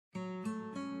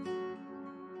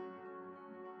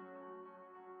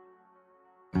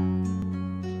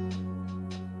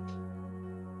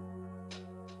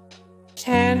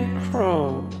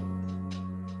Crone,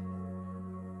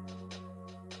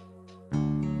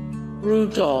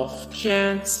 Rudolf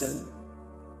Jansen,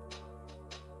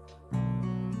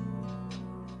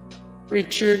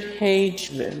 Richard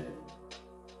Hageman,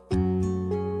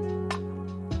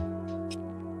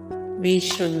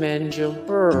 Misha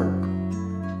Mengelberg,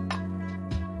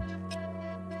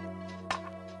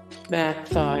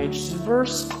 Matthijs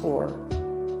Verschoor,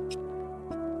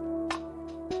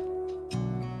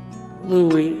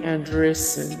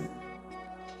 Andriessen,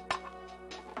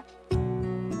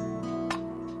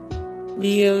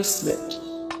 Smit,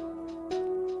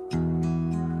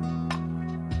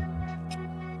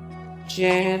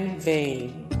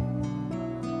 Vayne,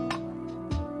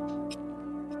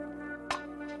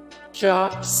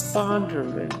 Jaap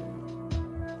Spaanderman,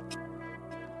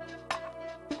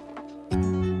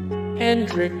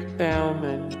 Hendrik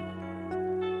Bouman,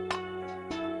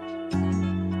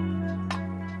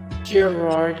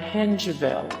 Gerard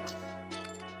Hengeveld,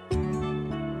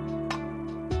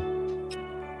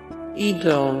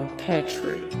 Egon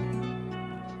Petri,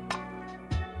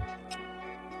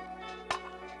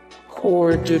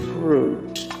 Cor de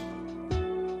Groot,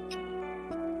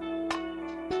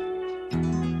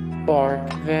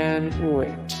 Bart Van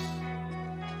Oort,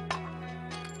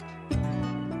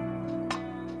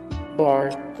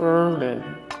 Bart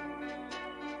Berman,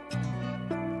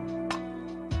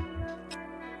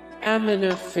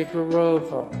 Amina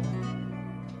Figarova.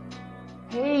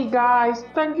 Hey guys,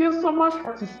 thank you so much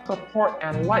for the support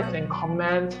and likes and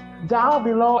comments down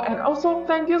below, and also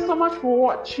thank you so much for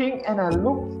watching, and I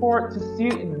look forward to see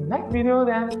you in the next video.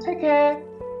 Then take care,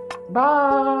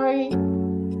 bye.